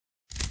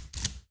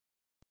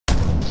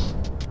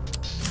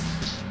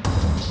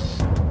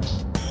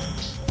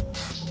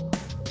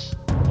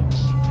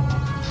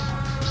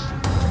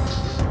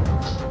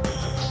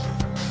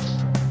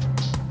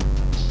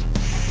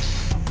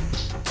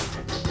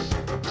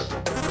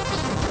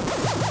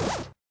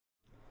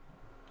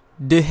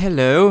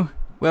Hello,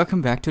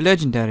 welcome back to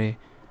Legendary.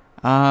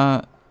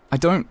 I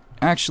don't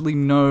actually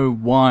know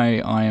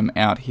why I am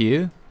out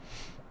here.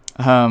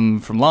 From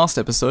last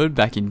episode,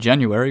 back in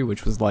January,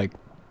 which was like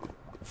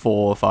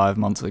 4 or 5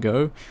 months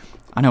ago.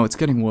 I know, it's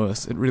getting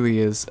worse, it really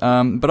is.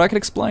 But I can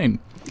explain.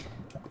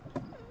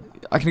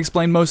 I can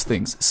explain most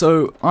things.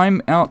 So,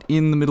 I'm out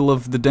in the middle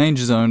of the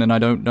danger zone and I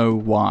don't know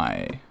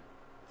why.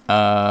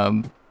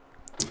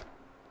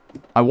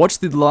 I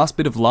watched the last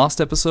bit of last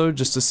episode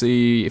just to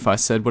see if I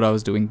said what I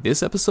was doing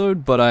this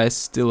episode, but I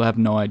still have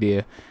no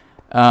idea.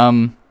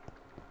 I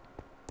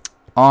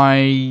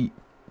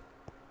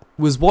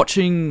was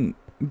watching...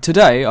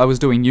 Today, I was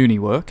doing uni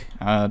work.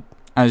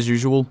 As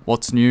usual,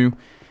 what's new?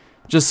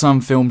 Just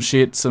some film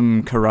shit,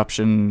 some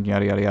corruption,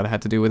 yada yada yada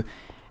had to do with...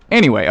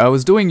 Anyway, I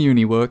was doing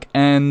uni work,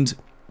 and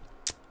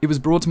it was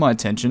brought to my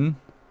attention,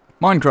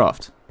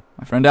 Minecraft.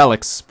 My friend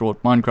Alex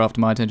brought Minecraft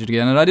to my attention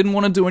again, and I didn't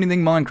want to do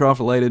anything Minecraft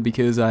related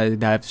because I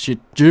have shit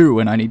due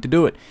and I need to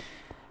do it.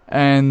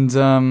 And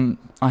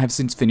I have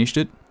since finished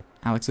it.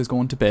 Alex has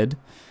gone to bed.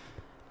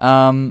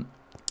 But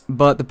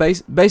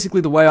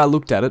basically the way I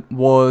looked at it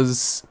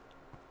was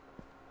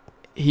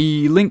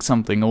he linked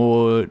something,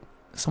 or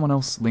someone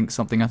else linked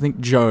something. I think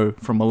Joe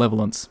from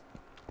Malevolence.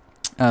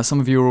 Some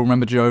of you will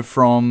remember Joe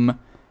from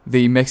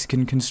the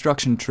Mexican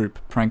construction troupe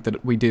prank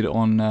that we did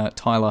on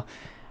Tyler.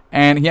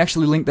 And he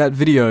actually linked that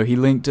video. He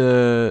linked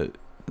that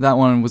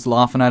one and was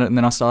laughing at it, and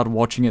then I started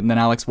watching it, and then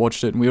Alex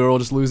watched it, and we were all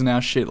just losing our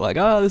shit, like,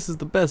 this is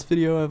the best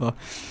video ever.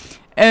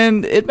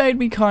 And it made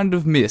me kind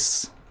of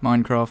miss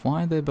Minecraft.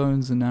 Why are there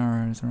bones and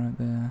arrows right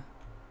there?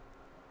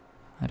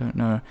 I don't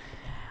know.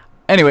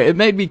 Anyway, it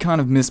made me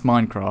kind of miss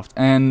Minecraft,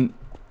 and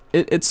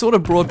it sort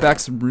of brought back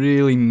some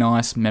really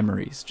nice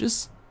memories.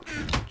 Just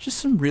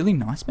some really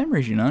nice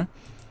memories, you know?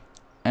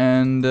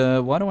 And,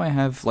 why do I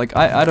have, like,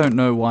 I don't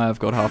know why I've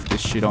got half this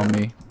shit on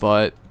me,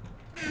 but,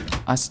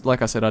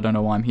 like I said, I don't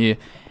know why I'm here.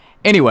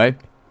 Anyway,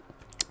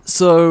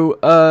 so,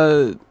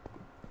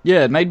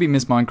 yeah, it made me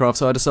miss Minecraft,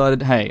 so I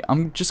decided, hey,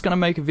 I'm just gonna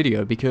make a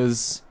video,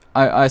 because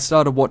I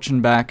started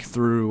watching back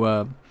through,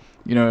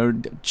 you know,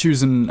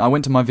 I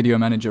went to my video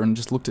manager and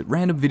just looked at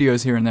random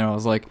videos here and there. I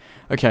was like,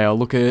 okay, I'll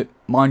look at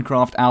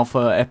Minecraft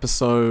Alpha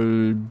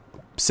episode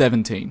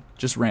 17,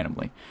 just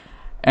randomly.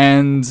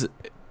 And...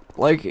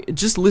 like,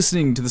 just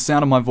listening to the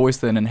sound of my voice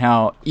then and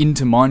how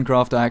into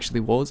Minecraft I actually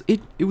was, it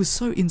was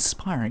so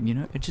inspiring, you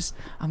know?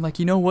 I'm like,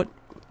 you know what?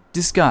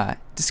 This guy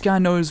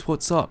knows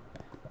what's up,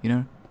 you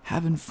know?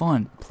 Having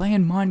fun,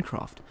 playing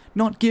Minecraft,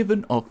 not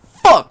giving a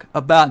fuck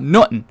about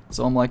nothing.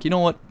 So I'm like, you know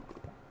what?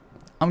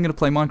 I'm gonna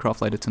play Minecraft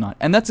later tonight.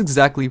 And that's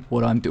exactly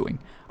what I'm doing.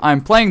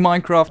 I'm playing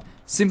Minecraft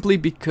simply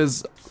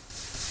because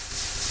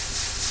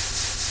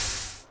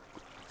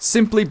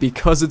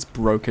it's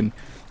broken.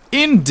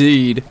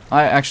 Indeed!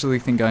 I actually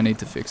think I need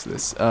to fix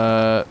this.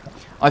 I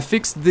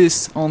fixed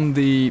this on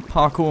the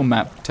parkour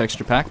map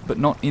texture pack, but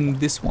not in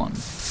this one.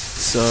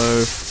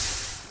 So,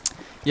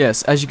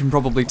 yes, as you can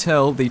probably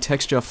tell, the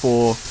texture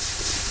for...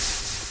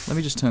 Let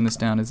me just turn this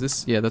down. Is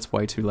this... Yeah, that's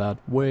way too loud.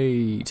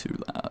 Way too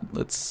loud.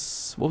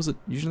 Let's... What was it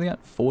usually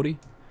at? 40?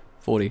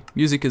 40.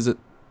 Music is at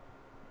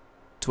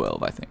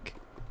 12, I think.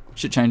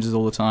 Shit changes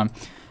all the time.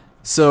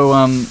 So,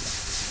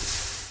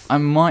 I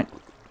might...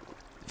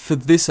 For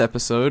this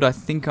episode, I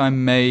think I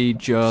may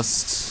just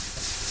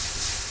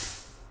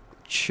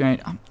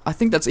change... I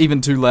think that's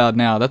even too loud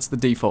now. That's the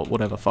default.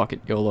 Whatever. Fuck it.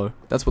 YOLO.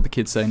 That's what the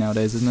kids say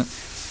nowadays, isn't it?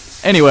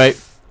 Anyway,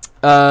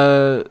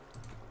 I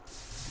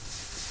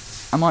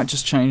might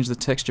just change the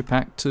texture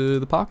pack to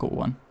the parkour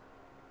one.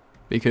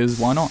 Because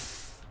why not?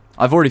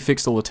 I've already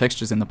fixed all the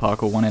textures in the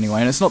parkour one anyway,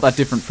 and it's not that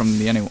different from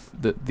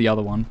the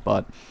other one,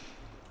 but...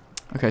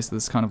 Okay, so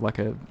there's kind of like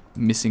a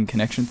missing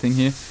connection thing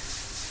here.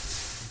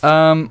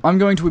 I'm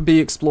going to be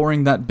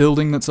exploring that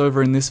building that's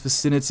over in this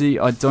vicinity.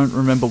 I don't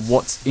remember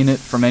what's in it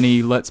from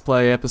any Let's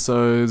Play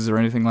episodes or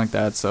anything like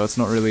that, so it's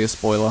not really a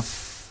spoiler.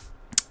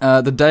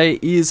 The day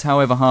is,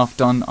 however, half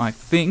done, I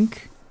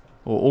think.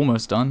 Or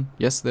almost done.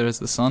 Yes, there is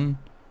the sun.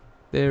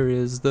 There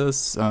is the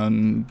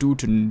sun.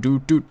 Doot and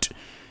doot doot.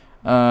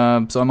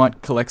 So I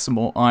might collect some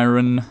more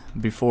iron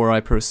before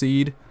I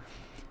proceed.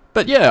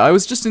 But yeah, I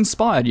was just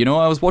inspired, you know?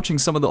 I was watching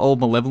some of the old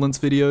Malevolence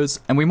videos,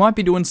 and we might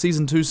be doing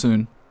Season 2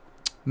 soon.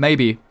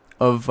 Maybe,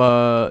 of,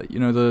 you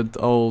know, the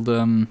old,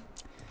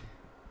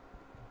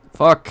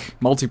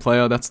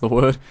 multiplayer, that's the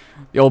word.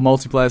 The old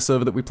multiplayer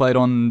server that we played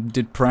on,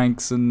 did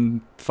pranks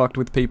and fucked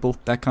with people,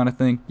 that kind of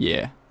thing.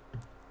 Yeah.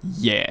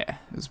 Yeah,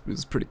 it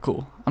was pretty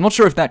cool. I'm not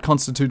sure if that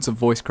constitutes a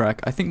voice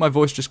crack. I think my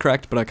voice just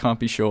cracked, but I can't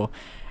be sure.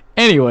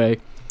 Anyway,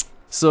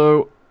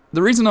 so,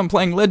 the reason I'm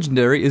playing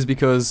Legendary is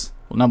because,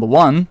 well, number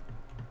one,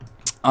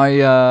 I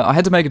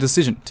had to make a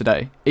decision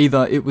today.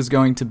 Either it was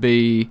going to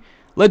be...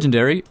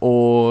 Legendary,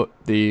 or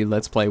the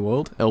Let's Play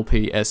World,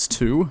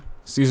 LPS2,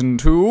 Season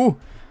 2,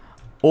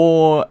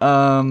 or,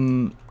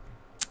 the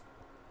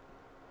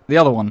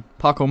other one,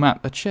 Parkour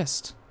Map, a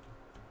chest.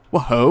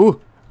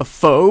 Whoa, a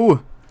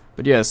foe?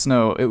 But yes,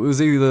 no, it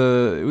was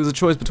a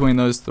choice between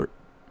those three.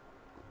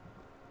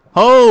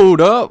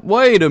 Hold up,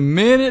 wait a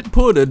minute,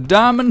 put a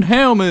diamond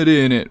helmet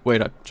in it.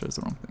 Wait, I chose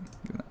the wrong thing.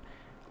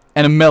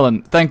 And a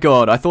melon. Thank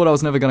God. I thought I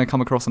was never going to come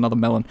across another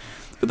melon.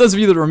 For those of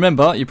you that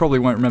remember, you probably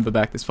won't remember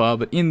back this far,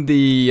 but in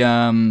the,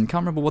 can't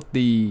remember what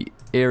the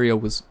area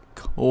was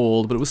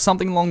called, but it was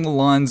something along the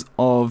lines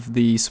of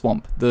the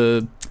swamp.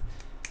 I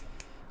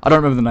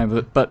don't remember the name of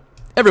it, but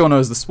everyone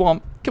knows the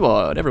swamp. Come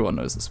on, everyone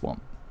knows the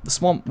swamp. The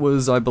swamp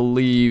was, I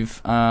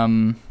believe,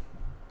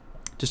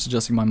 just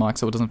adjusting my mic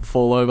so it doesn't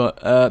fall over.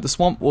 The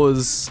swamp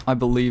was, I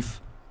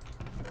believe,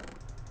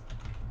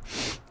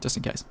 just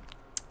in case.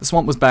 The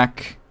swamp was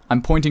back.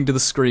 I'm pointing to the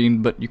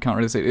screen, but you can't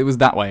really see it. It was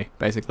that way,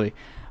 basically.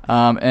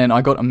 And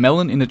I got a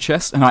melon in a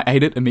chest, and I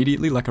ate it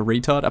immediately like a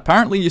retard.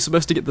 Apparently, you're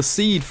supposed to get the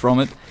seed from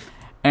it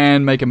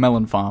and make a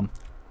melon farm.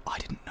 I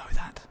didn't know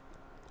that.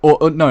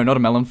 Or no, not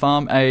a melon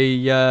farm.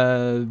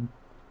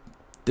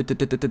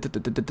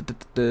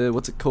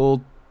 What's it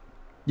called?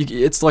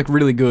 It's like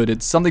really good.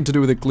 It's something to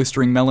do with a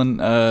glistering melon.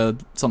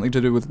 Something to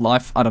do with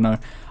life. I don't know.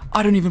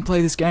 I don't even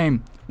play this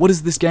game. What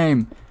is this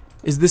game?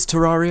 Is this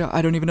Terraria?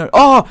 I don't even know.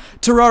 Oh!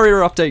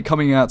 Terraria update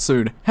coming out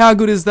soon. How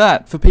good is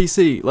that for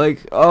PC?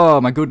 Like,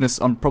 oh my goodness,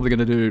 I'm probably going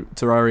to do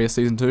Terraria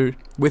Season 2.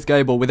 With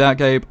Gabe or without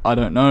Gabe, I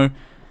don't know.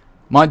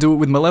 Might do it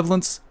with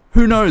Malevolence.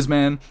 Who knows,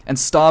 man? And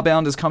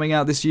Starbound is coming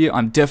out this year.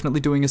 I'm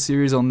definitely doing a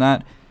series on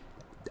that.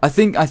 I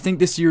think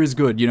this year is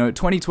good. You know,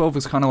 2012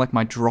 was kind of like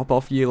my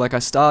drop-off year. Like, I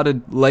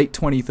started late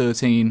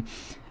 2013.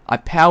 I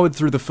powered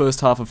through the first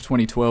half of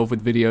 2012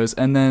 with videos,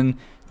 and then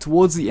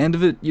towards the end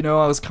of it, you know,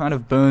 I was kind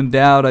of burned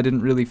out. I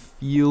didn't really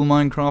feel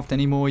Minecraft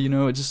anymore, you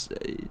know, I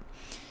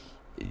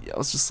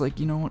was just like,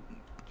 you know what,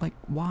 like,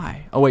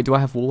 why? Oh wait, do I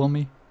have wool on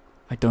me?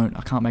 I don't,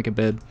 I can't make a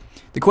bed.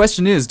 The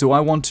question is, do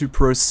I want to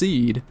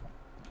proceed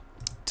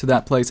to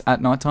that place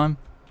at nighttime?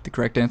 The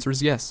correct answer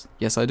is yes.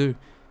 Yes, I do.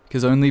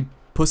 Because only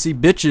pussy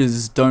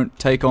bitches don't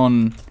take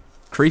on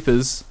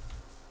creepers.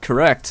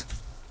 Correct.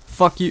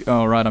 Fuck you.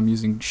 Oh, right, I'm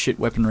using shit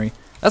weaponry.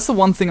 That's the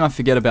one thing I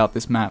forget about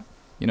this map,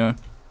 you know.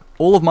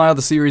 All of my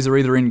other series are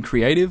either in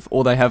creative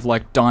or they have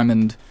like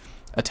diamond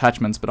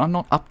attachments, but I'm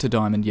not up to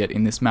diamond yet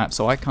in this map,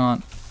 so I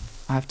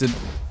have to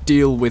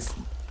deal with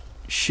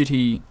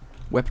shitty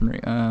weaponry.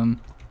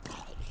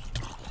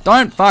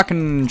 Don't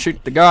fucking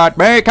shoot the guard.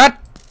 Hey, cut!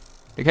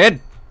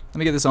 Dickhead! Let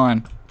me get this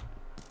iron.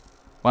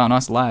 Wow,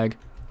 nice lag.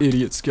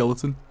 Idiot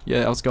skeleton.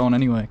 Yeah, I was going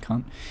anyway,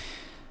 cunt.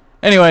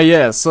 Anyway,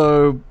 yeah,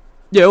 so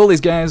yeah, all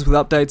these games with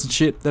updates and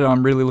shit that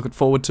I'm really looking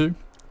forward to.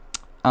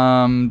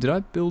 Did I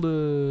build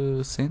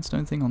a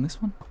sandstone thing on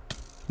this one?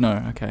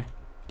 No, okay.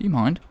 Do you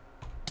mind?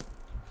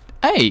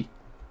 Hey!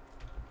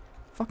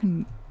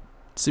 Fucking...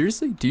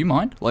 Seriously? Do you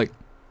mind? Like...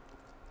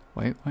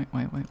 Wait.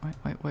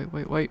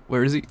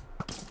 Where is he?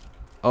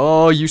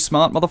 Oh, you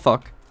smart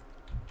motherfucker.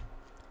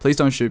 Please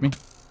don't shoot me.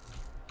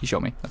 He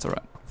shot me. That's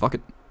alright. Fuck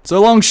it.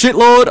 So long,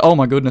 shitlord! Oh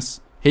my goodness.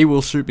 He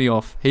will shoot me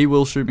off. He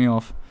will shoot me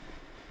off.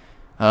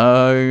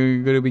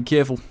 Gotta be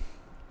careful.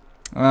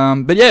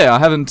 But yeah, I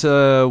haven't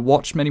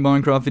watched many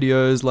Minecraft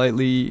videos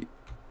lately.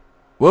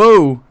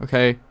 Whoa!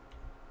 Okay.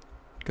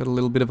 Got a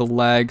little bit of a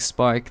lag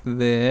spike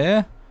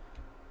there.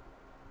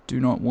 Do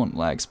not want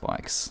lag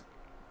spikes.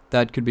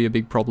 That could be a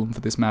big problem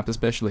for this map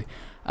especially.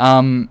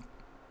 And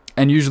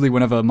usually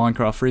whenever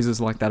Minecraft freezes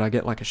like that, I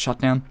get like a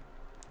shutdown.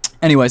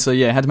 Anyway, so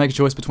yeah, I had to make a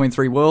choice between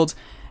 3 worlds.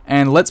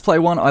 And Let's Play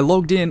 1, I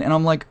logged in and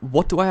I'm like,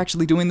 what do I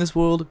actually do in this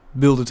world?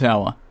 Build a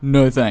tower.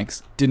 No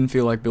thanks. Didn't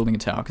feel like building a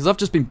tower, because I've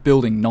just been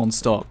building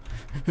non-stop.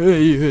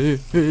 I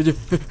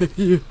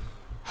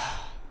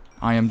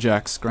am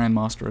Jax,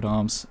 Grandmaster at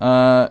Arms.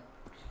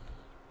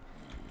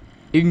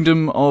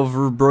 Kingdom of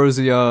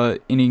Rubrosia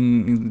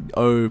inning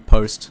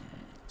outpost.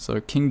 So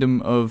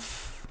Kingdom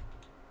of...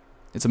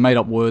 It's a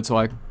made-up word, so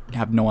I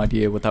have no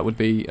idea what that would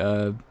be.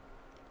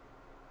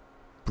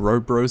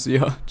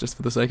 Brobrosia, just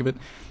for the sake of it.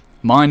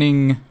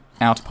 Mining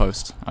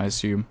outpost, I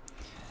assume.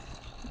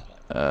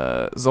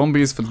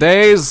 Zombies for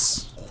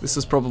days. This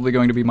is probably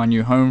going to be my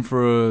new home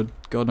for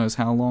God knows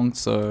how long,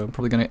 so I'm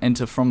probably going to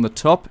enter from the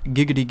top.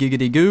 Giggity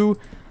giggity goo.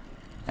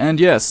 And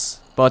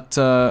yes, but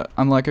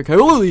I'm like, okay,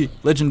 holy,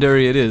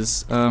 legendary it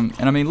is. And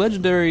I mean,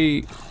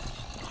 legendary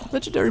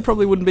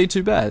probably wouldn't be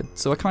too bad.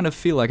 So I kind of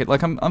feel like it.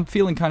 Like I'm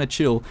feeling kind of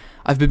chill.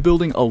 I've been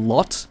building a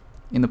lot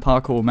in the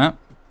parkour map.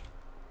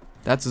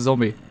 That's a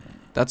zombie.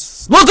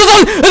 That's lots of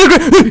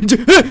zombies!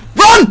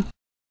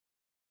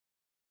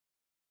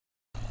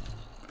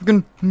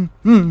 Run!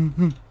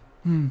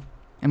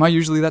 Am I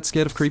usually that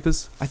scared of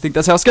creepers? I think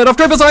that's how scared of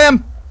creepers I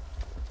am!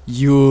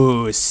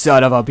 You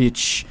son of a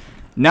bitch.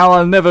 Now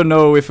I'll never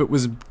know if it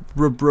was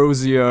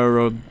Rubrosia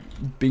or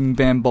Bing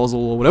Bam Bozzle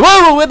or whatever.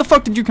 Whoa, where the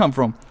fuck did you come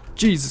from?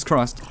 Jesus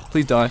Christ.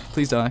 Please die.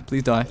 Please die.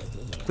 Please die.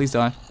 Please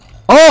die.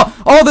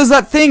 Oh, there's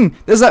that thing!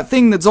 There's that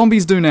thing that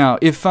zombies do now.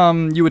 If,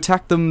 you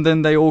attack them,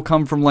 then they all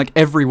come from, like,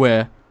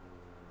 everywhere.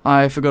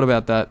 I forgot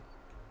about that.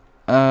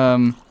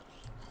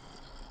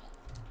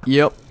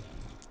 Yep.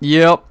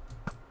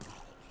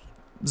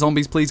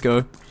 Zombies, please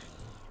go.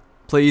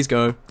 Please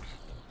go.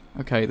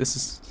 Okay, this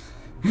is...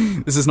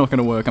 this is not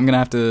gonna work. I'm gonna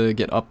have to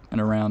get up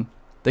and around.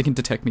 They can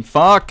detect me.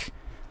 Fuck!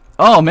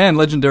 Oh, man,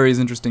 Legendary is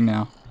interesting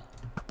now.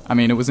 I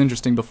mean, it was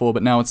interesting before,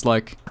 but now it's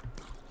like...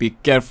 be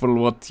careful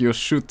what you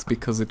shoot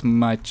because it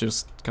might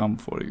just come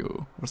for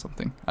you or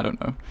something. I don't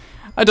know.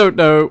 I don't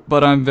know,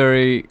 but I'm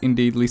very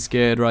indeedly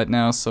scared right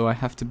now, so I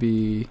have to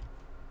be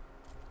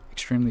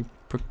extremely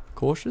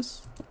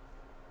precautious.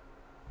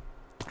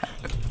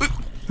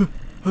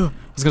 I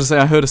was gonna say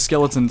I heard a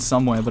skeleton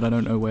somewhere, but I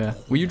don't know where.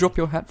 Will you drop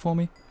your hat for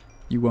me?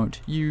 You won't.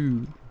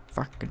 You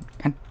fucking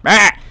can't.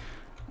 Ah!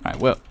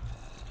 Alright, well.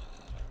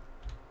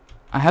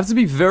 I have to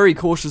be very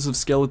cautious of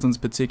skeletons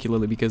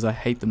particularly because I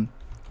hate them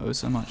oh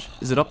so much.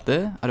 Is it up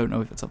there? I don't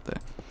know if it's up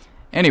there.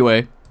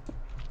 Anyway.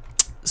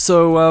 So,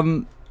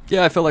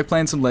 yeah, I felt like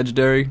playing some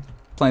Legendary.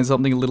 Playing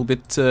something a little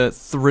bit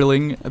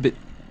thrilling, a bit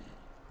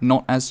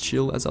not as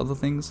chill as other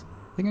things.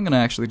 I think I'm gonna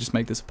actually just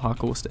make this a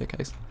parkour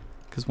staircase.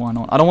 Because why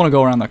not? I don't want to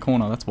go around that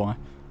corner, that's why.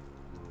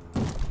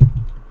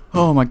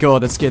 Oh my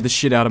god, that scared the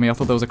shit out of me. I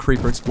thought there was a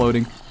creeper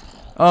exploding.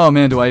 Oh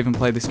man, do I even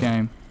play this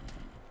game?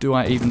 Do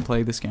I even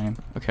play this game?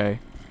 Okay.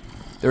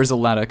 There is a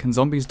ladder. Can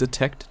zombies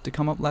detect to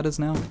come up ladders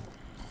now?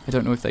 I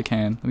don't know if they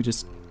can. Let me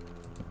just...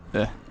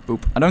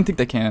 boop. I don't think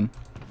they can.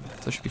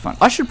 So it should be fine.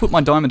 I should put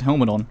my diamond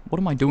helmet on. What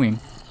am I doing?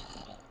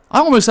 I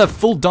almost have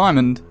full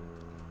diamond.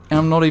 And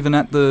I'm not even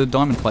at the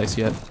diamond place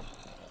yet.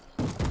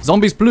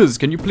 Zombies, please.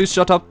 Can you please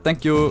shut up?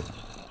 Thank you.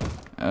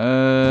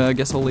 I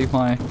guess I'll leave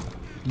my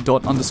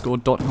dot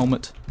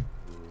helmet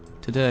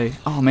today.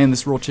 Oh man,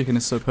 this raw chicken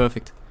is so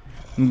perfect.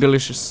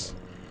 Delicious.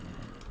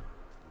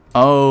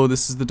 Oh,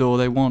 this is the door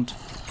they want.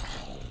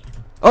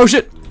 Oh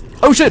shit!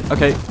 Oh shit!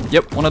 Okay,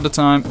 yep, one at a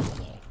time.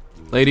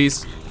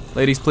 Ladies,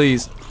 ladies,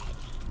 please.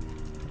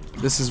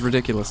 This is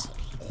ridiculous.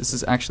 This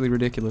is actually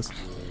ridiculous.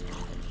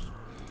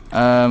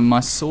 My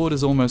sword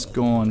is almost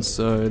gone,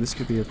 so this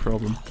could be a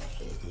problem.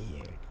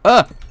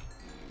 Ah!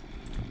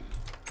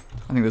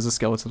 I think there's a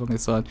skeleton on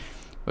this side.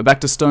 We're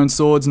back to stone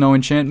swords, no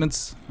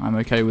enchantments. I'm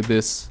okay with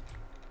this.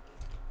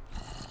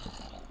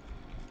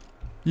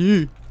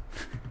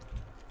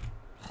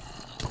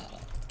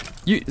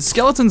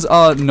 Skeletons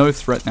are no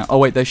threat now. Oh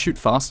wait, they shoot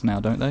faster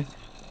now, don't they?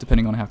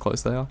 Depending on how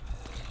close they are.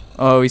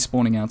 Oh, he's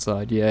spawning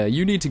outside. Yeah,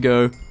 you need to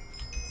go.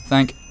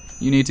 Thank.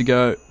 You need to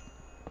go.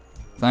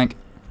 Thank.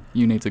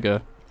 You need to go.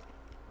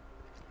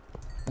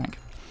 Thank.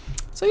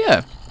 So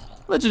yeah,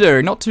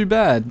 Legendary, not too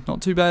bad.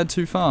 Not too bad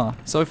too far.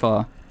 So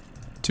far.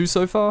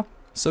 So far?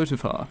 So too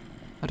far.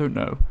 I don't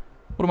know.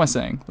 What am I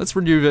saying? Let's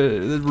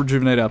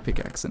rejuvenate our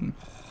pickaxe and...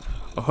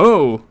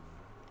 Oh-ho!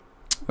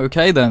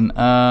 Okay then,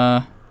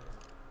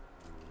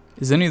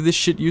 is any of this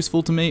shit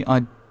useful to me?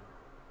 I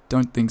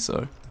don't think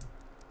so.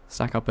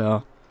 Stack up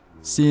our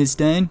sear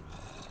stain.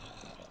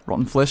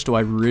 Rotten flesh, do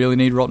I really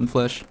need rotten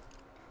flesh?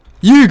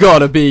 You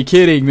gotta be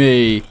kidding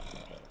me!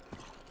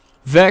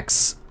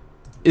 Vex,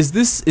 is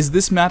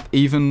this map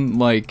even,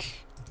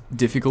 like,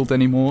 difficult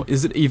anymore?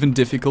 Is it even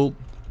difficult?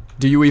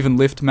 Do you even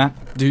lift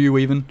map? Do you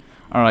even?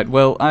 Alright,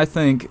 well, I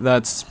think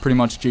that's pretty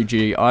much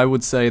GG. I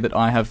would say that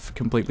I have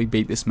completely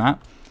beat this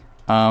map.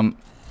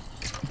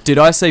 Did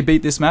I say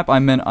beat this map? I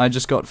meant I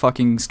just got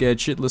fucking scared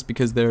shitless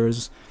because there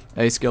is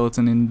a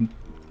skeleton in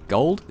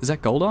gold? Is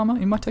that gold armor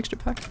in my texture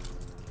pack?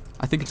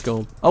 I think it's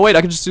gold. Oh wait,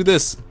 I can just do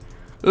this.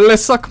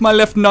 Let's suck my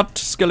left nut,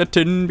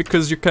 skeleton,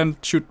 because you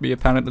can't shoot me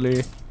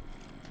apparently.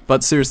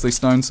 But seriously,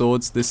 stone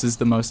swords, this is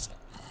the most...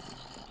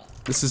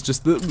 This is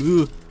just the...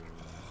 Ugh.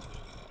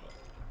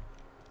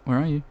 Where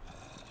are you?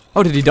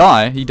 Oh, did he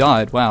die? He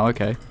died. Wow,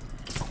 okay.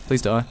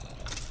 Please die.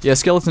 Yeah,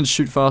 skeletons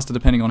shoot faster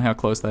depending on how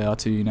close they are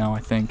to you now, I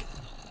think.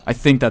 I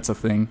think that's a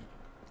thing.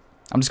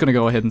 I'm just gonna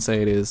go ahead and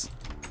say it is.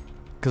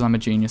 Because I'm a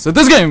genius at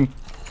this game!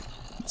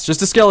 It's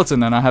just a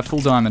skeleton and I have full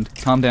diamond.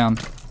 Calm down.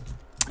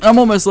 I'm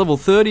almost level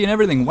 30 and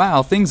everything.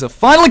 Wow, things are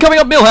finally coming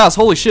up Millhouse!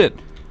 Holy shit!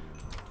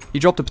 He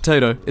dropped a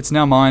potato. It's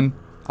now mine.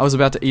 I was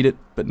about to eat it,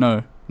 but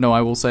no. No,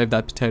 I will save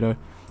that potato.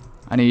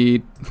 I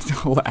need...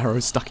 all the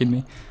arrows stuck in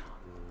me.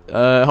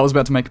 I was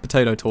about to make a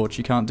potato torch.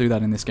 You can't do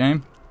that in this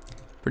game.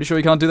 Pretty sure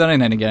you can't do that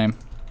in any game.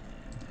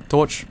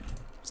 Torch.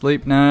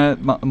 Sleep. Nah,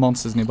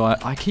 monsters nearby.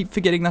 I keep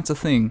forgetting that's a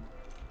thing.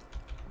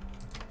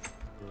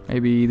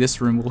 Maybe this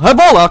room will have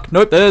more luck.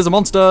 Nope, there's a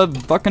monster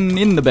fucking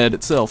in the bed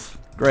itself.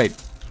 Great.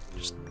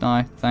 Just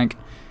die. Thank.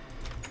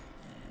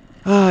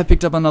 I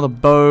picked up another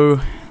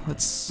bow.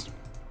 Let's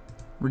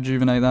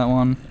rejuvenate that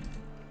one.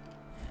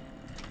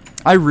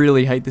 I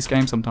really hate this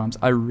game sometimes.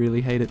 I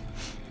really hate it.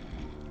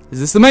 Is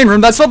this the main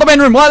room? That's not the main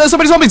room! Why are there so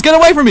many zombies? Get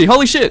away from me!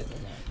 Holy shit!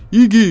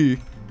 Iggy!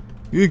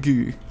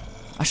 Iggy.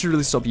 I should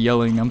really stop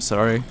yelling, I'm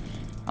sorry.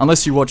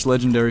 Unless you watch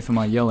Legendary for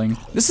my yelling.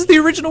 This is the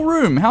original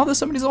room! How are there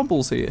so many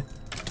zombies here?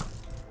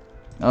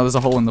 Oh, there's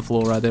a hole in the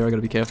floor right there, I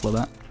gotta be careful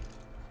of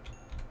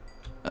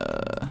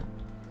that.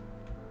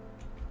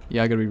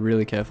 Yeah, I gotta be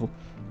really careful.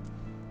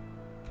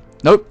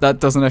 Nope, that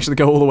doesn't actually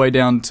go all the way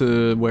down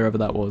to wherever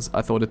that was.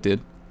 I thought it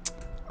did.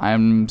 I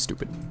am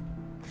stupid.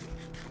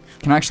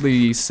 Can I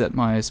actually set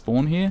my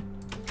spawn here?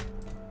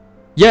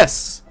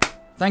 Yes!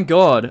 Thank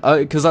God.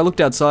 Because I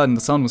looked outside and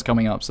the sun was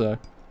coming up, so...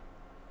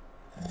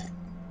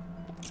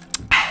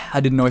 I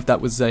didn't know if that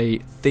was a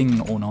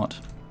thing or not.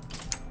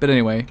 But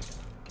anyway.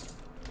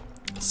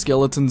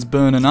 Skeleton's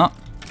burning up.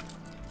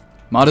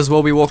 Might as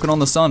well be walking on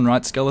the sun,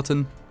 right,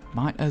 skeleton?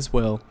 Might as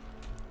well.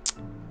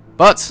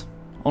 But,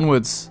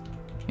 onwards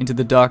into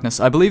the darkness.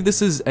 I believe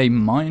this is a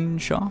mine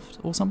shaft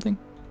or something.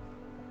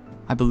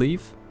 I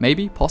believe.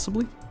 Maybe.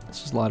 Possibly.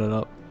 Let's just light it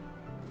up.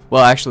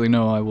 Well, actually,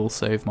 no, I will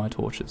save my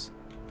torches.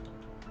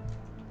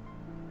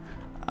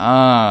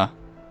 Ah.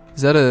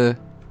 Is that a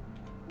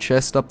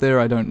chest up there?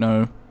 I don't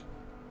know.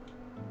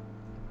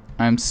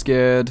 I'm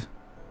scared.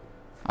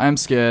 I am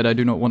scared. I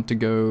do not want to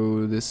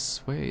go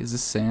this way. Is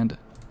this sand?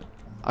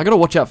 I gotta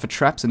watch out for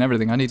traps and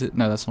everything. I need to...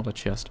 No, that's not a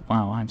chest.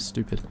 Wow, I'm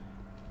stupid.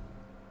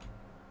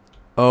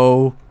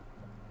 Oh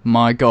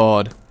my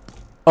god.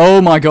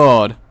 Oh my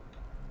god.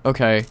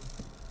 Okay.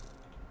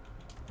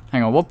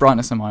 Hang on, what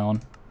brightness am I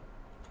on?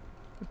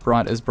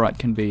 Bright as bright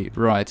can be.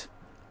 Right.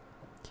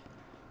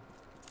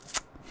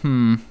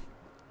 Did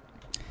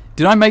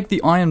I make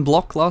the iron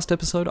block last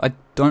episode? I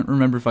don't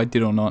remember if I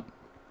did or not.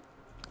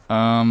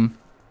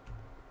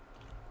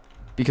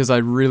 Because I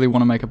really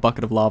want to make a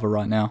bucket of lava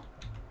right now.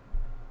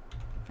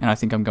 And I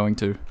think I'm going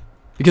to.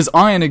 Because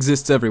iron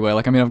exists everywhere.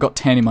 Like, I mean, I've got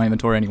 10 in my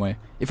inventory anyway.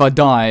 If I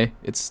die,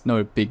 it's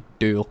no big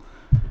deal.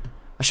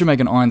 I should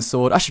make an iron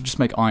sword. I should just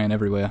make iron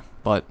everywhere.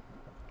 But,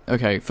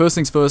 okay. First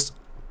things first.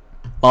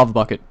 Lava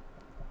bucket.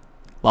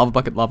 Lava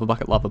bucket, lava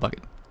bucket, lava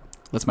bucket.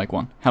 Let's make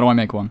one. How do I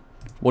make one?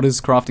 What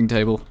is crafting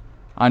table?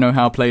 I know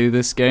how to play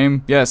this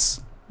game.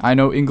 Yes. I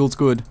know Ingle's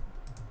good.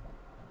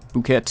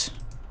 Bouquet.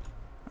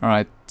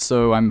 Alright,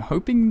 so I'm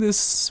hoping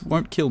this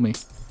won't kill me.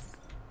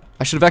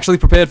 I should have actually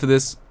prepared for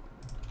this.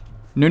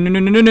 No, no, no,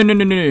 no, no, no, no,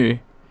 no, no.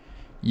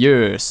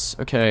 Yes.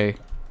 Okay.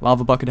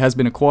 Lava bucket has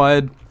been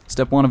acquired.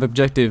 Step 1 of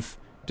objective.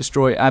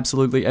 Destroy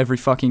absolutely every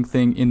fucking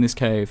thing in this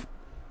cave.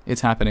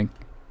 It's happening.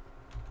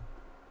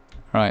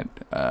 Alright.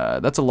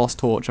 That's a lost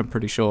torch, I'm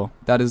pretty sure.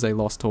 That is a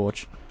lost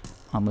torch.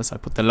 Unless I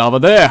put the lava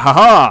there.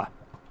 Haha!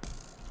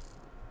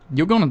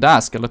 You're gonna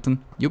die,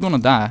 skeleton. You're gonna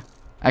die.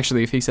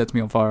 Actually, if he sets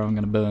me on fire, I'm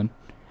gonna burn.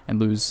 And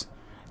lose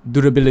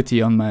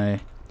durability on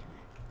my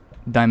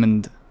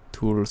diamond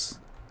tools.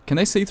 Can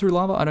they see through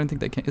lava? I don't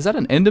think they can. Is that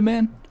an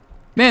Enderman?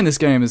 Man, this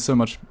game is so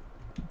much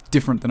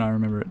different than I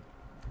remember it.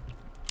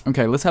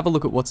 Okay, let's have a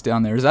look at what's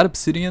down there. Is that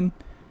obsidian?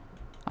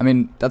 I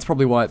mean, that's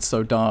probably why it's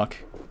so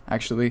dark,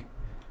 actually.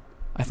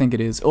 I think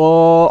it is.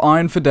 Oh,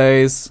 iron for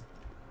days.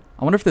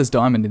 I wonder if there's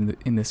diamond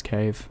in this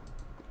cave.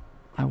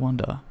 I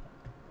wonder.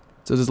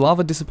 So does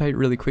lava dissipate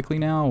really quickly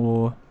now,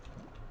 or...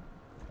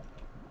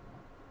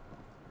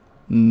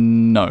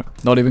 No,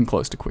 not even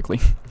close to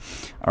quickly.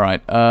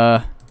 Alright,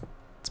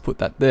 let's put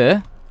that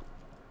there.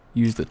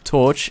 Use the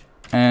torch,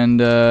 and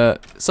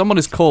someone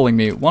is calling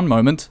me. One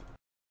moment.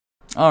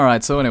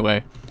 Alright, so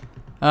anyway.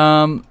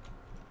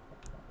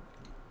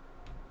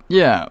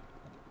 Yeah.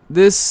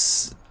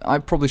 This... I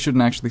probably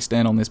shouldn't actually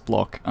stand on this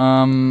block.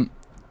 I'm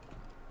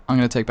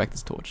gonna take back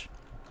this torch.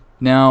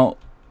 Now,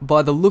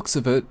 by the looks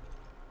of it,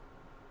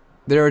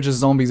 there are just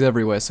zombies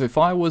everywhere. So if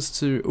I was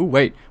to... Ooh,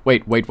 wait.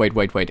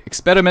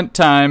 Experiment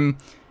time.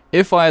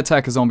 If I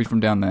attack a zombie from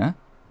down there...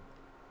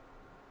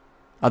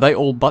 Are they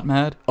all butt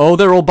mad? Oh,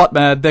 they're all butt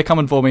mad. They're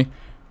coming for me.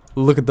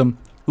 Look at them.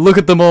 Look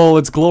at them all.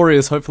 It's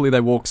glorious. Hopefully they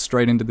walk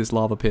straight into this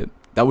lava pit.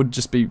 That would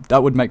just be...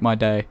 That would make my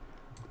day.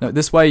 No,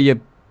 this way,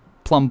 you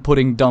plum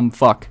pudding dumb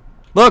fuck.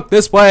 Look,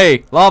 this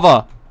way!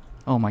 Lava!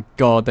 Oh my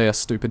god, they are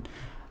stupid.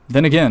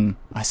 Then again,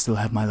 I still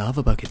have my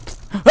lava bucket.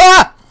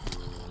 Ah!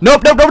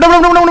 Nope, nope, nope,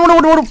 nope, nope, nope,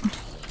 nope, nope, nope.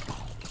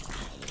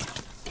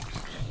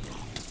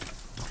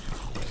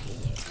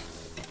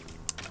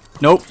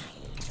 Nope.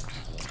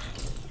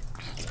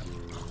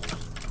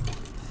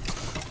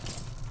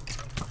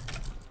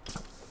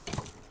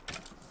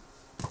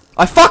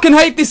 I fucking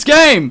hate this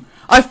game!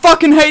 I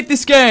fucking hate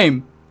this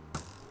game!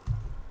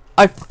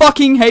 I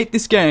fucking hate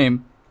this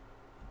game.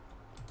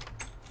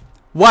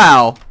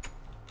 Wow.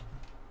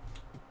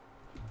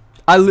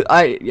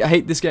 I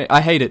hate this game.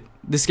 I hate it.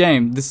 This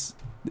game.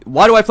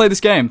 Why do I play this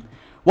game?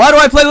 Why do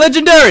I play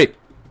Legendary?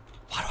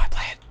 Why do I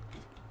play it?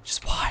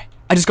 Just why?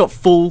 I just got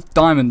full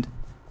diamond.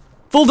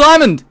 Full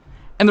diamond!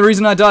 And the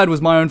reason I died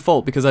was my own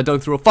fault, because I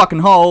dug through a fucking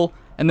hole,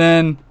 and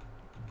then...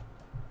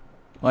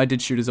 Well, I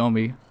did shoot a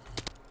zombie.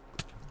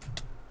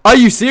 Are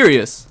you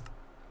serious?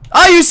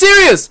 Are you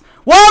serious?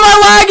 Why am I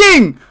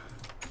lagging?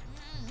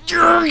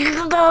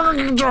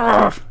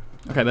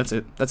 Okay, that's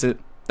it. That's it.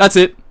 That's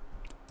it.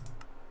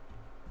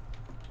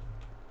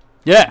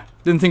 Yeah,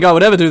 didn't think I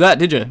would ever do that,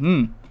 did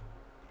you?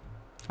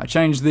 I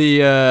changed the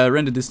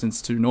render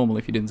distance to normal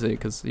if you didn't see it,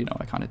 because, you know,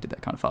 I kind of did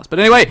that kind of fast. But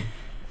anyway,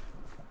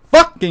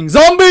 fucking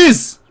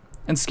zombies!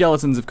 And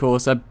skeletons, of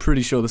course. I'm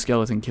pretty sure the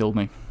skeleton killed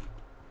me.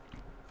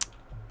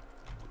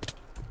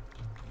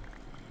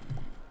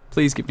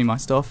 Please give me my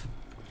stuff.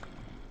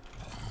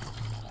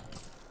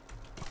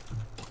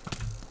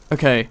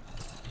 Okay.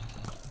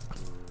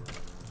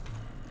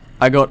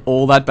 I got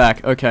all that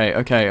back.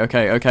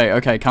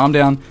 Okay. Calm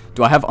down.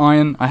 Do I have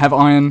iron? I have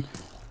iron.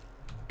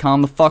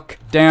 Calm the fuck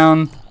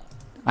down.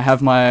 I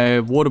have my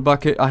water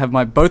bucket. I have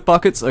my both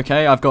buckets.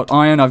 Okay, I've got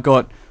iron. I've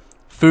got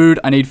food.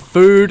 I need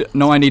food.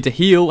 No, I need to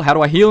heal. How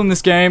do I heal in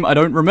this game? I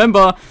don't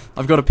remember.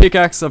 I've got a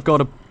pickaxe. I've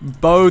got a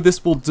bow.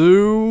 This will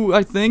do,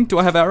 I think. Do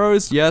I have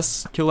arrows?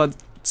 Yes. Kill that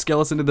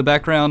skeleton in the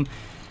background.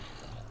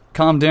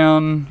 calm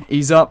down,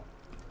 ease up,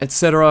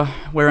 etc.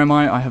 Where am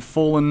I? I have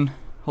fallen.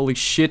 Holy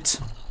shit.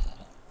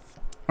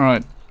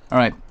 Alright,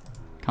 alright.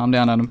 Calm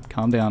down, Adam,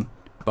 calm down.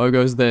 Bow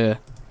goes there.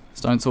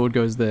 Stone sword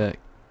goes there.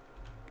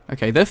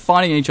 Okay, they're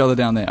fighting each other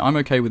down there. I'm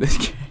okay with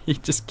this. He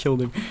just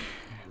killed him.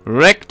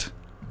 Wrecked.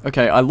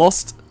 Okay, I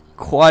lost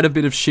quite a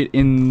bit of shit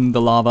in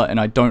the lava, and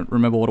I don't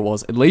remember what it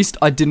was. At least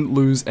I didn't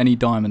lose any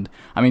diamond.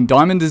 I mean,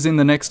 diamond is in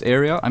the next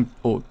area,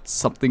 or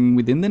something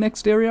within the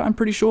next area, I'm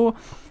pretty sure.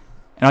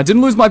 And I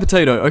didn't lose my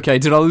potato. Okay,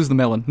 did I lose the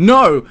melon?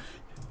 No!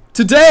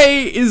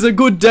 Today is a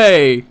good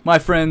day, my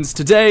friends.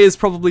 Today is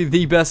probably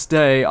the best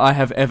day I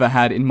have ever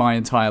had in my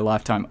entire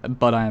lifetime.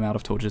 But I am out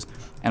of torches,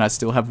 and I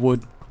still have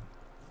wood.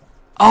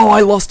 Oh, I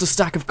lost a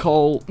stack of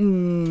coal.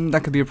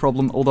 That could be a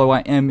problem, although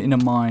I am in a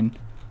mine.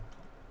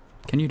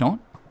 Can you not?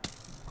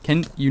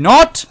 Can you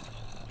not?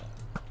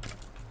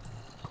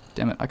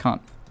 Damn it, I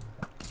can't.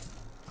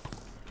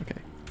 Okay.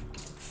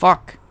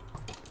 Fuck.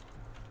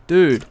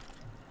 Dude.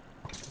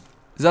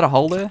 Is that a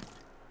hole there?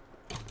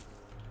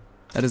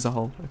 That is a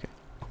hole, okay.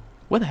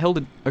 Where the hell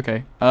did...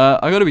 Okay,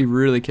 I gotta be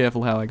really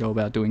careful how I go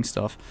about doing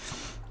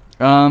stuff.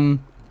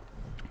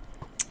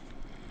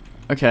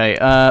 Okay,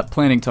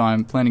 planning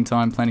time. I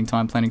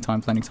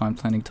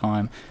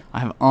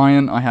have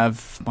iron, I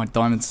have my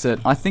diamond set.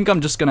 I think I'm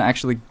just gonna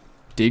actually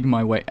dig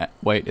my way...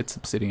 Wait, it's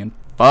obsidian.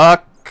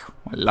 Fuck!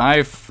 My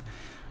life!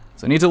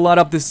 So I need to light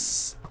up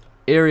this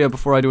area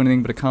before I do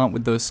anything, but I can't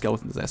with those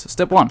skeletons there. So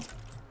step 1.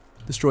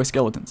 Destroy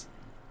skeletons.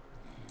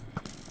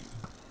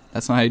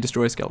 That's not how you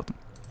destroy a skeleton.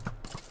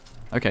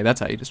 Okay, that's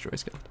how you destroy a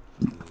skeleton.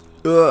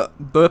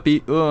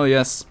 Burpee. Oh,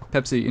 yes.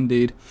 Pepsi,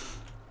 indeed.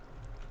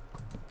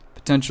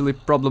 Potentially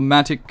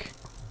problematic.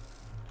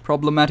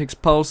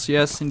 Matixpulse,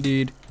 yes,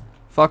 indeed.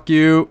 Fuck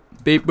you.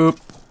 Beep boop.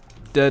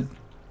 Dead.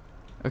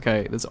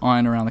 Okay, there's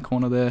iron around the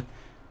corner there.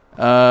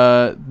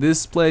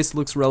 This place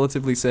looks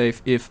relatively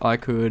safe if I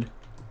could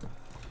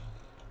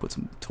put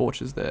some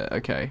torches there.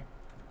 Okay.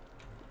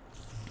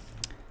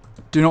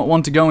 Do not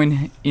want to go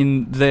in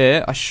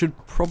there. I should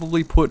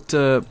probably put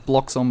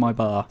blocks on my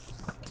bar.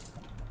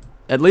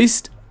 At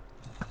least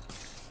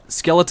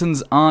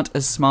skeletons aren't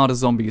as smart as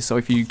zombies, so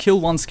if you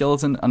kill one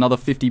skeleton, another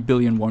 50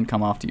 billion won't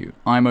come after you.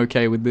 I'm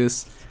okay with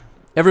this.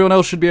 Everyone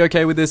else should be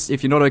okay with this.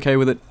 If you're not okay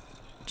with it,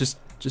 just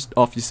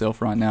off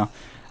yourself right now.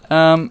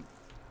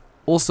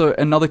 Also,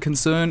 another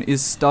concern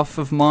is stuff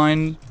of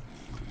mine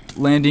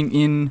landing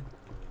in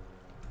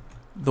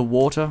the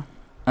water.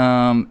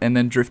 And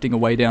then drifting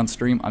away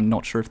downstream. I'm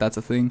not sure if that's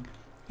a thing.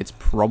 It's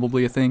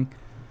probably a thing.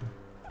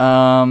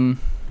 How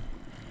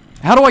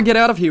do I get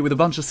out of here with a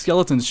bunch of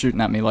skeletons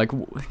shooting at me? Like,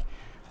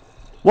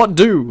 what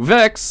do?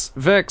 Vex,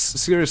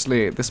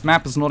 seriously, this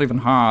map is not even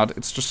hard.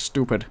 It's just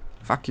stupid.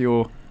 Fuck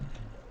you.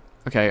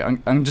 Okay,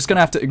 I'm just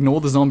gonna have to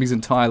ignore the zombies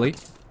entirely.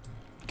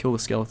 Kill the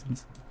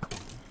skeletons.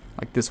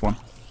 Like this one.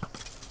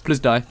 Please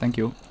die, thank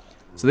you.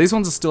 So these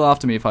ones are still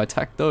after me. If I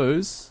attack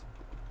those,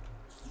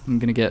 I'm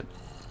gonna get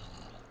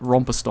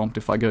romper stomped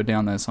if I go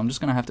down there, so I'm just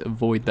gonna have to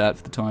avoid that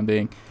for the time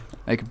being.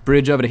 Make a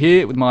bridge over to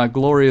here with my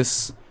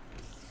glorious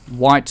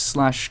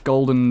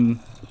white/golden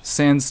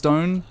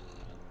sandstone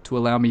to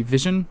allow me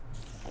vision,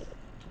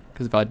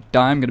 because if I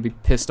die I'm gonna be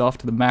pissed off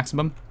to the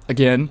maximum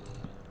again.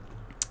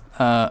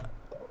 Hello,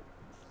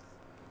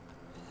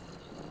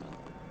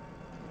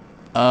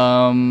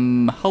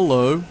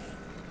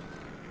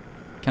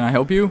 can I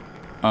help you?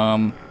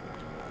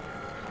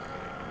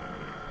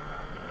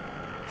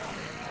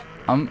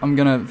 I'm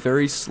gonna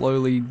very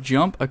slowly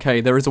jump.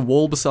 Okay, there is a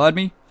wall beside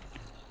me,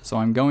 so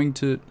I'm going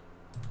to...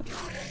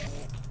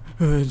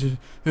 Don't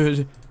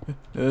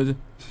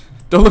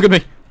look at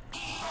me!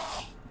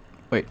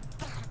 Wait.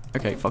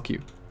 Okay, fuck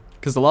you.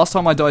 Because the last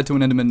time I died to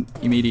an enderman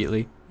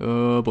immediately...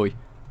 Oh boy.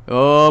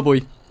 Oh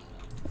boy.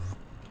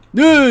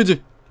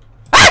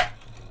 Ah!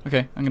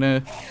 Okay, I'm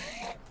gonna...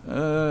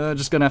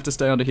 just gonna have to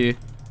stay under here.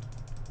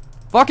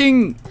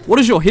 Fucking... What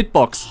is your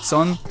hitbox,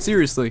 son?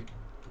 Seriously.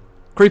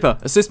 Creeper,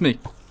 assist me.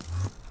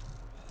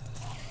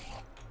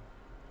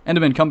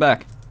 Enderman, come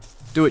back.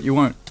 Do it, you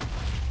won't.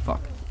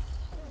 Fuck.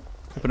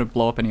 I'm gonna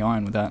blow up any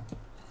iron with that.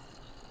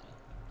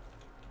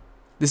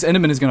 This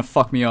Enderman is gonna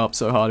fuck me up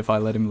so hard if I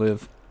let him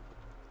live.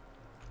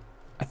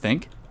 I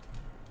think.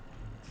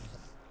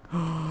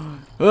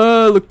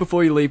 Look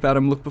before you leap,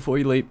 Adam. Look before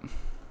you leap.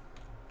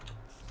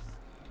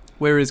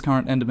 Where is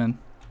current Enderman?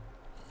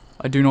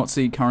 I do not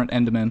see current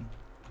Enderman.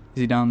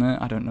 Is he down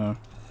there? I don't know.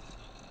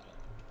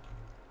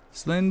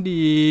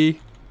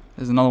 Slendy.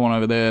 There's another one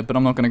over there, but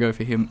I'm not gonna go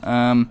for him.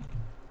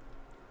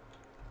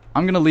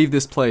 I'm gonna leave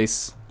this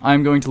place.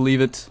 I'm going to leave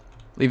it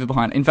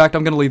behind. In fact,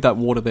 I'm gonna leave that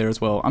water there as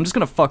well. I'm just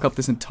gonna fuck up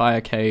this entire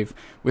cave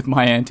with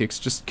my antics.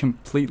 Just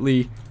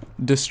completely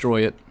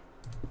destroy it.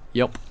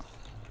 Yup.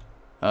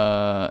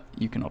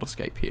 You cannot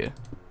escape here.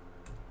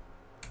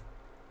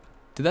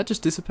 Did that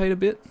just dissipate a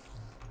bit?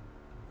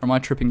 Or am I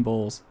tripping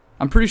balls?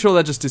 I'm pretty sure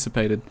that just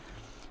dissipated.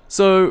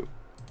 So,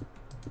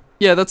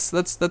 yeah, that's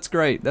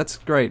great. That's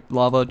great.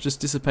 Lava,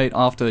 just dissipate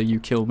after you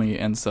kill me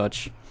and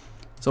such.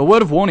 So a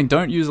word of warning,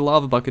 don't use a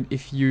lava bucket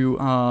if you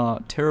are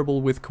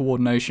terrible with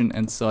coordination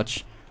and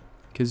such.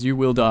 Because you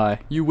will die.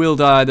 You will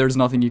die, there's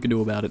nothing you can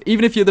do about it.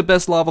 Even if you're the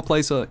best lava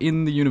placer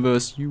in the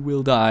universe, you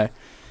will die.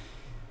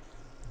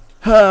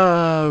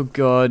 Oh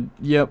god,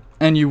 yep.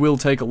 And you will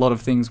take a lot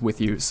of things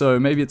with you, so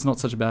maybe it's not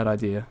such a bad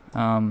idea.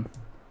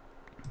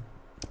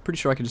 Pretty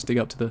sure I could just dig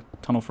up to the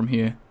tunnel from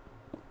here.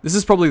 This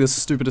is probably the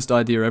stupidest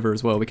idea ever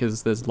as well,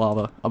 because there's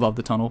lava above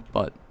the tunnel,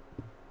 but...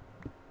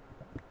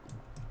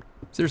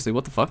 Seriously,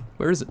 what the fuck?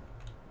 Where is it?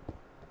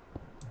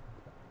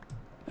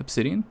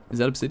 Obsidian? Is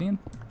that obsidian?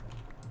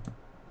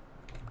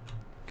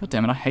 God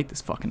damn it, I hate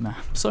this fucking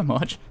map so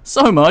much.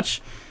 So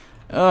much!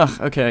 Ugh,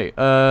 okay,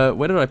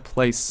 where did I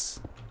place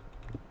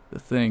the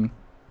thing?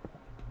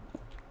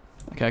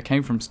 Okay, I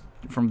came from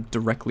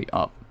directly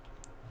up.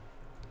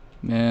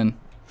 Man.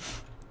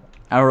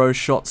 Arrow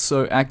shot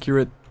so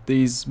accurate,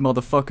 these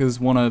motherfuckers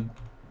wanna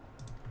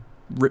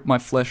rip my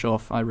flesh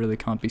off. I really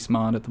can't be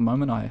smart at the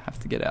moment, I have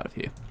to get out of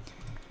here.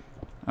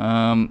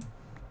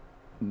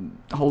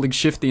 Holding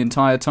shift the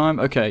entire time?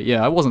 Okay,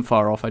 yeah, I wasn't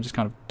far off, I just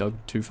kind of dug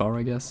too far,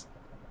 I guess.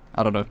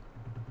 I don't know.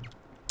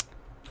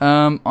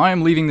 I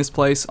am leaving this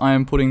place, I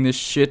am putting this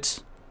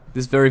shit,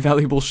 this very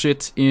valuable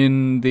shit,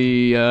 in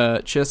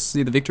the chests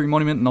near the Victory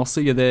Monument, and I'll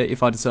see you there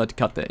if I decide to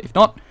cut there. If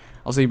not,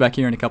 I'll see you back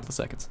here in a couple of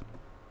seconds.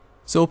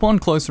 So upon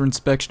closer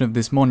inspection of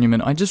this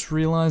monument, I just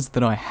realized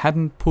that I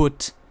hadn't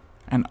put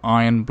an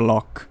iron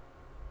block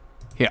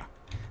here.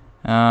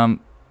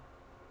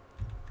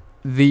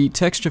 The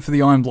texture for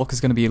the iron block is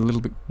going to be a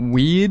little bit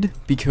weird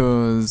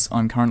because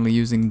I'm currently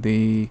using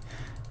the...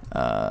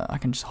 I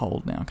can just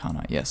hold now, can't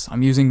I? Yes,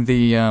 I'm using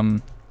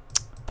the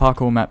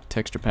parkour map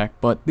texture pack,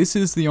 but this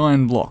is the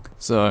iron block,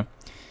 so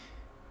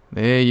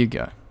there you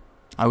go.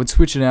 I would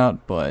switch it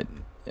out, but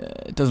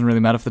it doesn't really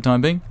matter for the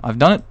time being. I've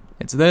done it,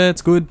 it's there,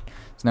 it's good.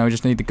 So now we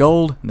just need the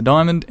gold, the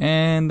diamond,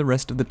 and the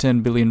rest of the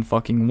 10 billion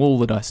fucking wool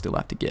that I still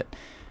have to get.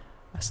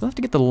 I still have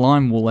to get the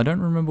lime wool, I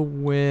don't remember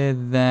where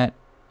that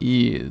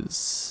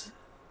is.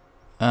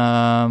 Did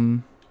I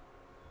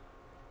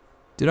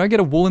get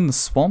a wool in the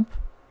swamp?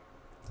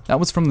 That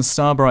was from the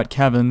Starbright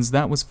Caverns,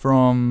 that was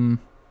from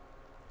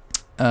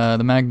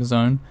the Magma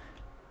Zone.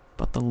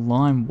 But the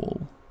lime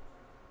wool...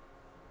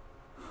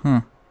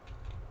 Huh.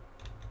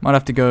 Might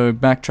have to go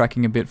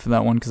backtracking a bit for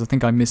that one, because I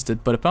think I missed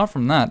it. But apart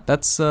from that,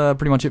 that's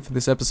pretty much it for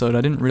this episode.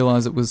 I didn't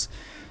realize it was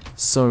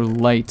so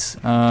late.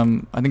 I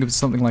think it was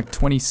something like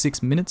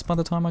 26 minutes by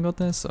the time I got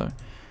there, so...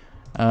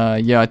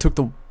 yeah, I took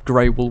the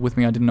grey wool with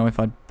me. I didn't know if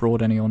I'd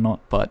brought any or not,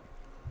 but...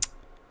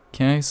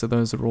 Okay, so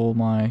those are all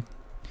my...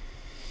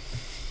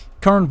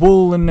 current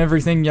wool and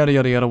everything, yada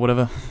yada yada,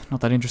 whatever.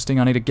 Not that interesting.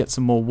 I need to get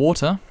some more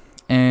water.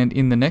 And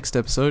in the next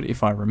episode,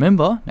 if I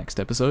remember, next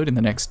episode, in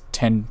the next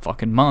 10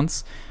 fucking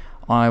months,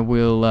 I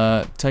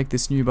will take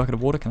this new bucket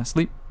of water. Can I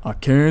sleep? I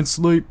can't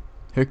sleep.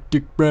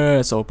 Hectic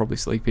bruh. So I'll probably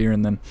sleep here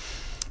and then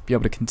be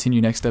able to continue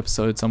next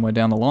episode somewhere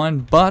down the line.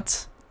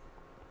 But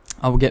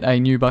I will get a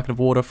new bucket of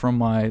water from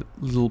my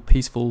little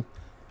peaceful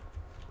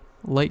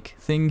lake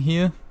thing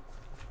here.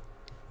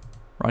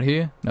 Right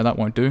here. No, that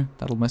won't do.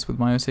 That'll mess with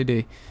my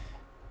OCD.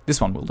 This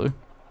one will do.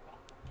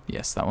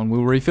 Yes, that one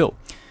will refill.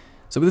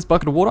 So with this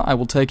bucket of water, I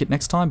will take it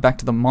next time back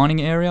to the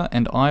mining area,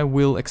 and I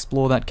will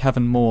explore that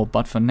cavern more.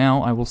 But for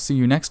now, I will see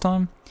you next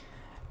time.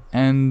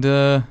 And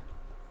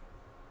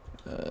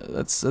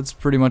that's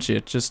pretty much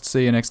it. Just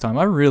see you next time.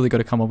 I really got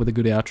to come up with a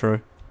good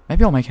outro.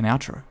 Maybe I'll make an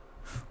outro.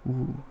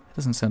 Ooh, that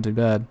doesn't sound too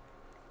bad.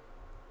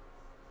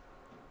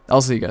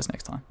 I'll see you guys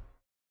next time.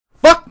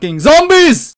 Fucking zombies!